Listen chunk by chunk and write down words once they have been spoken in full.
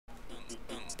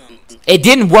It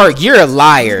didn't work. You're a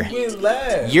liar. You went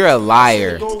last. You're a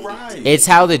liar. Go right. It's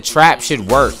how the trap should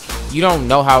work. You don't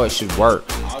know how it should work.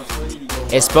 I'll show you to go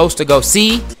It's right. supposed to go.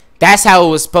 See? That's how it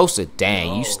was supposed to.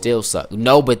 Dang, you still suck.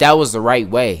 No, but that was the right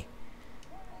way.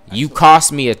 You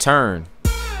cost me a turn.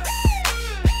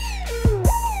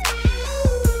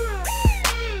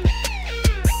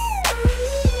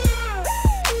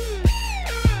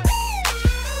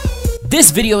 This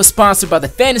video is sponsored by the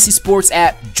fantasy sports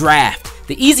app Draft,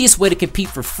 the easiest way to compete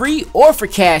for free or for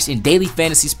cash in daily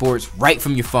fantasy sports right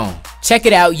from your phone. Check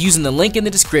it out using the link in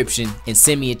the description and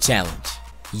send me a challenge.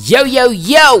 Yo, yo,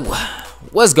 yo!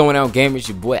 What's going on, gamers?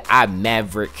 Your boy,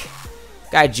 mav-rik.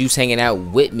 Got Juice hanging out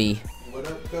with me. What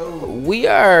up, though?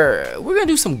 We're gonna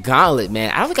do some Gauntlet,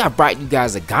 man. I don't think I brought you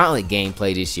guys a Gauntlet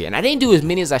gameplay this year, and I didn't do as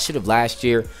many as I should have last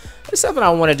year. It's something I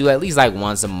want to do at least like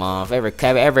once a month,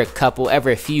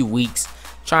 every few weeks.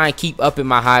 Try and keep up in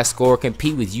my high score,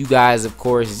 compete with you guys, of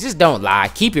course. Just don't lie,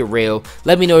 keep it real.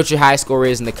 Let me know what your high score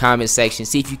is in the comment section.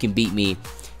 See if you can beat me.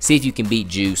 See if you can beat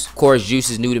Juice. Of course, Juice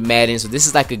is new to Madden, so this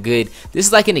is like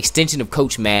an extension of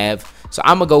Coach Mav. So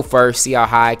I'm gonna go first, see how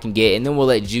high I can get, and then we'll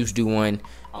let Juice do one.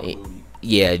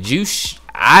 Yeah, Juice.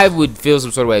 I would feel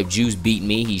some sort of way if Juice beat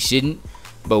me. He shouldn't,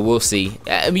 but we'll see.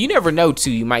 I mean, you never know too.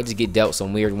 You might just get dealt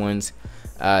some weird ones.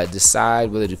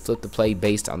 Decide whether to flip the play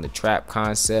based on the trap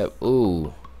concept.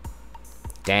 Ooh,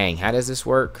 dang, how does this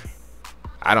work?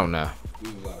 I don't know.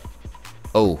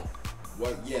 Oh,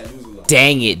 What? Yeah, lose a lot.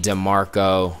 dang it,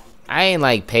 DeMarco. I ain't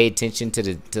like pay attention to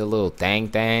the little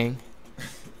thing,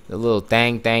 the little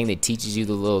thing that teaches you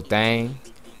the little thing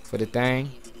for the thing.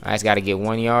 I just gotta get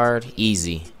 1 yard,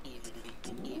 easy.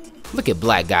 Look at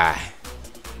black guy,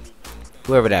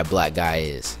 whoever that black guy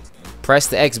is. Press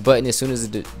the X button as soon as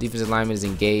the defensive lineman is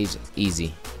engaged.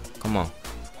 Easy. Come on.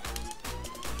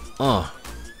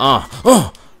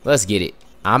 Let's get it.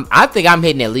 I think I'm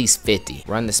hitting at least 50.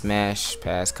 Run the smash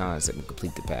pass concept and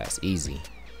complete the pass. Easy.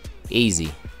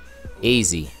 Easy.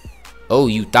 Easy. Oh,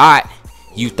 you thought?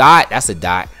 That's a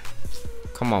dot.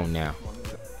 Come on now.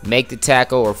 Make the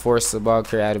tackle or force the ball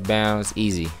carrier out of bounds.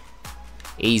 Easy.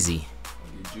 Easy.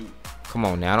 Come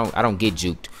on now. I don't get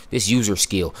juked. This user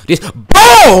skill. This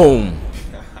boom!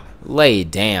 Lay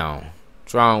it down.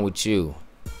 What's wrong with you?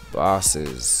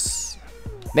 Bosses.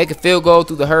 Make a field goal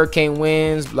through the hurricane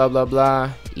winds. Blah blah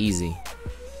blah. Easy.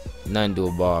 None to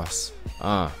a boss.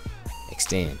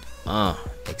 Extend.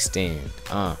 Extend.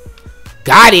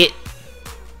 Got it!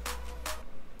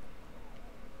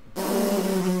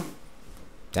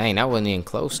 Dang, that wasn't even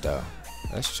close though.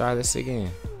 Let's try this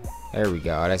again. There we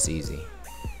go. Oh, that's easy.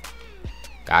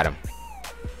 Got him.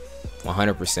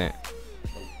 100%.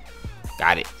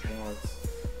 Got it.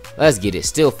 Let's get it.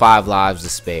 Still 5 lives to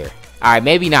spare. Alright,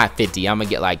 maybe not 50. I'm gonna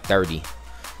get like 30.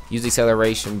 Use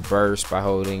acceleration burst by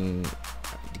holding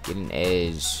to get an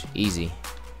edge. Easy.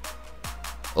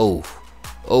 Oh,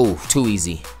 too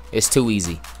easy. It's too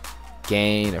easy.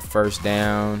 Gain a first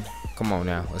down. Come on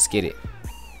now, let's get it.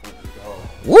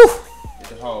 Woo!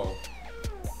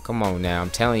 Come on now, I'm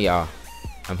telling y'all,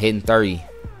 I'm hitting 30.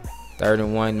 3rd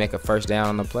and 1, make a first down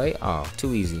on the play. Oh,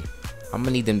 too easy. I'm gonna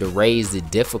need them to raise the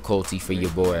difficulty for your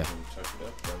boy.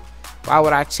 Why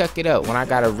would I chuck it up when I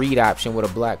got a read option with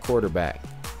a black quarterback?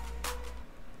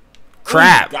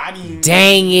 Crap!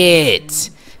 Dang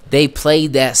it! They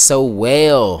played that so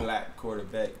well. Black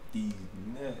quarterback, these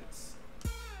nuts.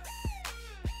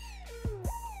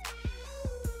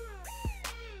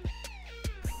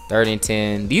 Third and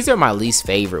 10. These are my least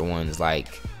favorite ones. Like,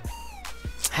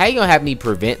 how you gonna have me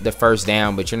prevent the first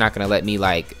down, but you're not gonna let me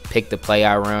like pick the play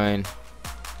I run?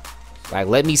 Like,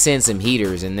 let me send some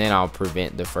heaters and then I'll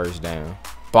prevent the first down.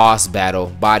 Boss battle,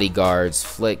 bodyguards,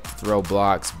 flick, throw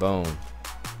blocks, boom.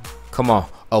 Come on.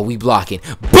 Oh, we blocking.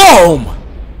 Boom!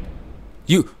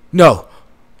 No.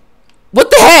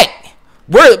 What the heck?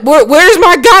 Where's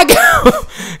my guy go?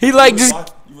 He like just.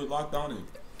 You were locked on him.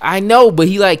 I know, but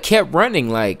he like kept running.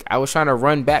 Like, I was trying to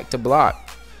run back to block.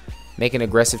 Make an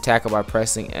aggressive tackle by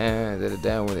pressing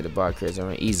down when the ball carries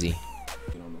around. Easy.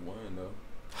 Get on the one though.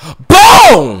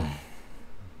 Boom!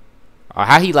 Or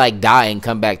how he like die and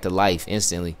come back to life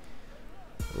instantly.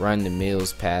 Run the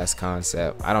Mills pass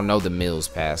concept. I don't know the Mills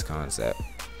pass concept.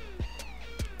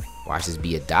 Watch this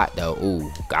be a dot though.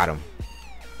 Ooh, got him.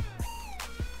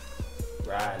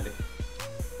 Riley.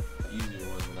 Easier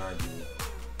ones than I do.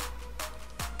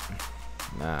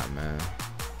 Nah, man.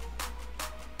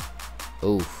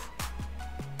 Oof.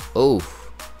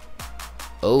 Oof.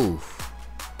 Oof.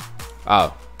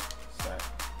 Oh.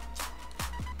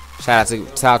 Shout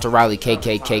out to Riley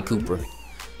KKK Cooper.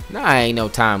 Nah, ain't no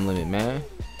time limit, man.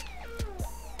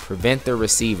 Prevent the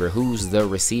receiver. Who's the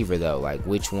receiver though? Like,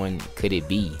 which one could it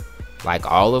be? Like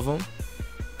all of them.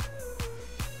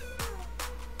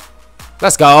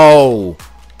 Let's go.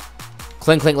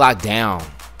 Clink, clink, lock down.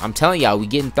 I'm telling y'all, we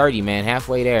getting 30, man.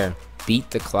 Halfway there. Beat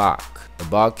the clock. The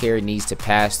ball carrier needs to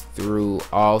pass through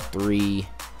all 3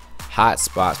 hot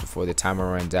spots before the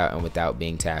timer runs out and without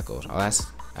being tackled. Oh,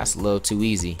 that's a little too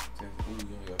easy.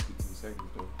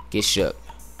 Get shook.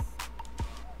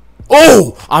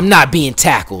 Oh, I'm not being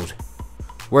tackled.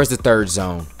 Where's the third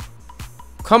zone?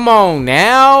 Come on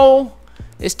now.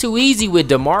 It's too easy with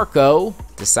DeMarco.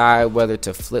 Decide whether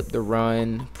to flip the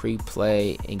run,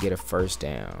 pre-play, and get a first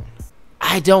down.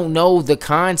 I don't know the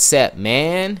concept,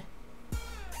 man.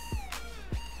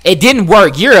 It didn't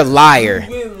work. You're a liar.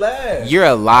 You're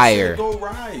a liar.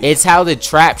 It's how the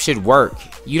trap should work.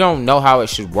 You don't know how it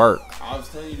should work. I was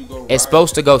telling you to go right. It's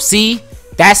supposed to go. See?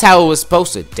 That's how it was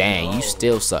supposed to. Dang, you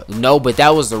still suck. No, but that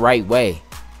was the right way.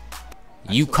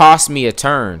 You cost me a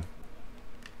turn.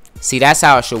 See, that's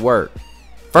how it should work.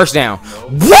 First down. No.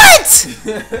 What?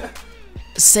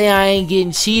 Say I ain't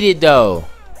getting cheated, though.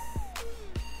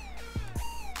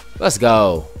 Let's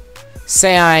go.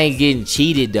 Say I ain't getting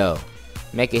cheated, though.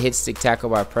 Make a hit stick tackle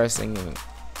by pressing.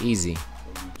 Easy.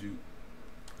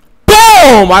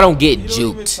 Boom! I don't get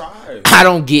juked. I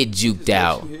don't get juked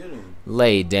out.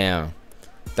 Lay it down.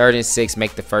 3rd and 6.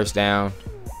 Make the first down.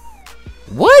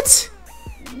 What?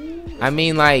 I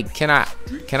mean, like, can I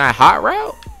hot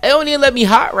route? They don't even let me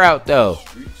hot route, though.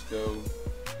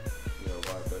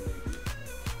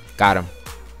 Got him.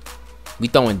 We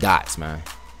throwing dots, man.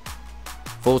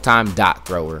 Full-time dot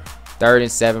thrower. 3rd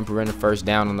and 7. Prevent the first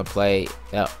down on the play.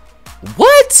 Yep.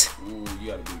 What? Ooh,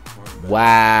 you gotta be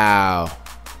wow.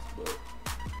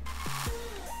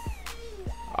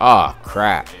 Oh,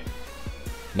 crap.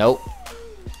 Nope.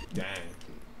 Dang.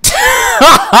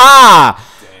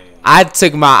 I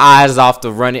took my eyes off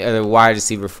the running or the wide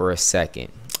receiver for a second.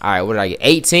 All right, what did I get?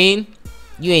 18?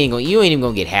 You ain't even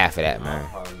gonna get half of that, man.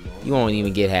 You won't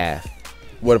even get half.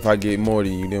 What if I get more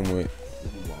than you? Then what?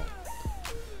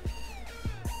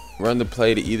 Run the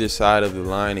play to either side of the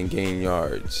line and gain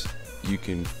yards. You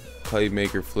can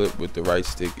playmaker flip with the right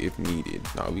stick if needed.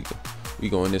 No, we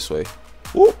going this way.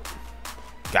 Whoop.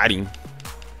 Got him.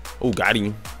 Oh, got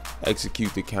him.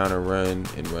 Execute the counter run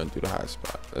and run through the hot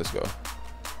spot. Let's go.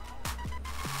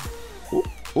 Ooh,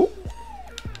 ooh.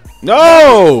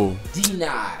 No!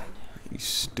 Denied. You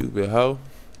stupid hoe.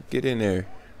 Get in there.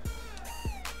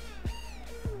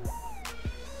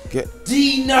 Get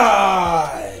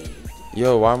denied.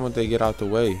 Yo, why won't they get out the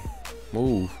way?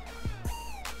 Move.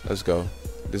 Let's go.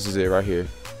 This is it right here.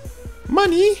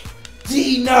 Money.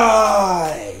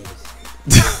 Denied.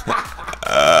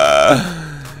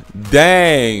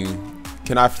 Dang.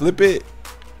 Can I flip it?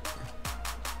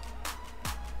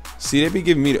 See, they be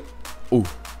giving me the... Ooh.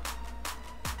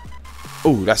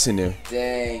 Ooh, that's in there.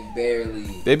 Dang,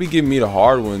 barely. They be giving me the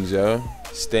hard ones, yo.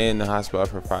 Stay in the hot spot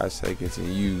for 5 seconds and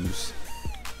use.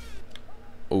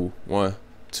 Ooh, 1,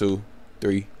 2,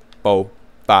 3, 4,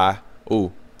 5.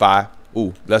 Ooh, 5.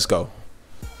 Ooh, let's go.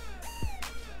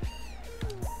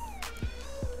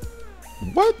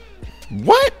 What?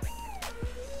 What?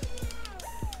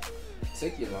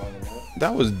 Took you long enough.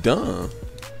 That was dumb.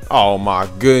 Oh my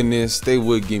goodness, they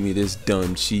would give me this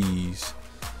dumb cheese.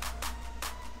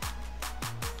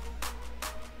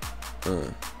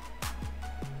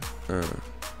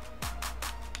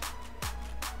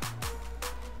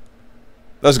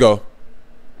 Let's go.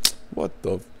 What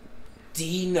the?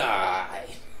 Denied.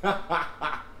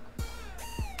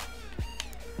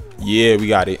 Yeah, we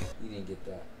got it. You didn't get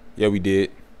that. Yeah, we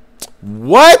did.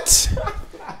 What?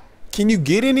 Can you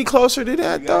get any closer to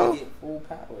that, though? Get full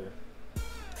power.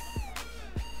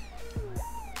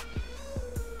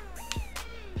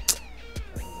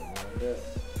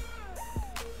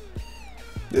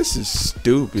 This is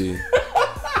stupid.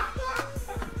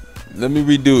 Let me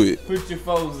redo it. Put your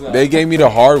foes up. They gave me the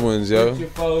hard ones, yo. Put your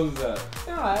foes up.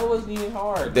 No, that wasn't even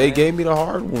hard. They man. gave me the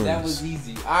hard ones. That was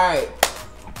easy. All right.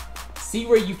 See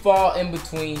where you fall in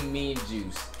between me and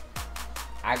Juice.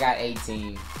 I got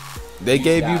 18. They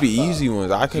gave you the easy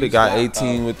ones. I could have got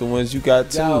 18 with the ones you got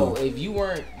too. No, if you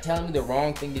weren't telling me the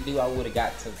wrong thing to do, I would have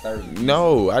got to 30.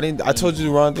 No, I didn't. I told you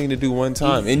the wrong thing to do one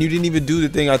time, and you didn't even do the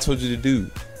thing I told you to do.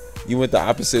 You went the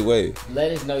opposite way.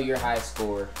 Let us know your high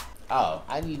score. Oh,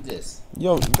 I need this.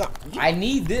 Yo, I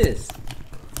need this.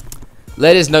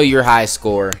 Let us know your high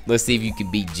score. Let's see if you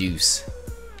can beat Juice.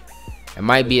 It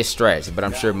might be a stretch, but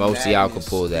I'm sure most of y'all can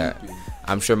pull that.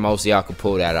 I'm sure most of y'all can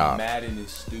pull that off. Madden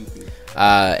is stupid.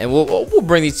 And we'll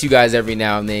bring these to you guys every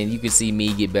now and then. You can see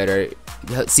me get better.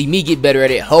 See me get better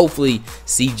at it. Hopefully,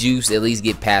 see Juice at least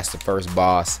get past the first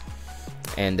boss.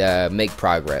 and make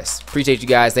progress. Appreciate you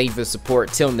guys. Thank you for the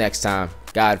support. Till next time,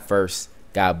 God first,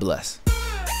 God bless.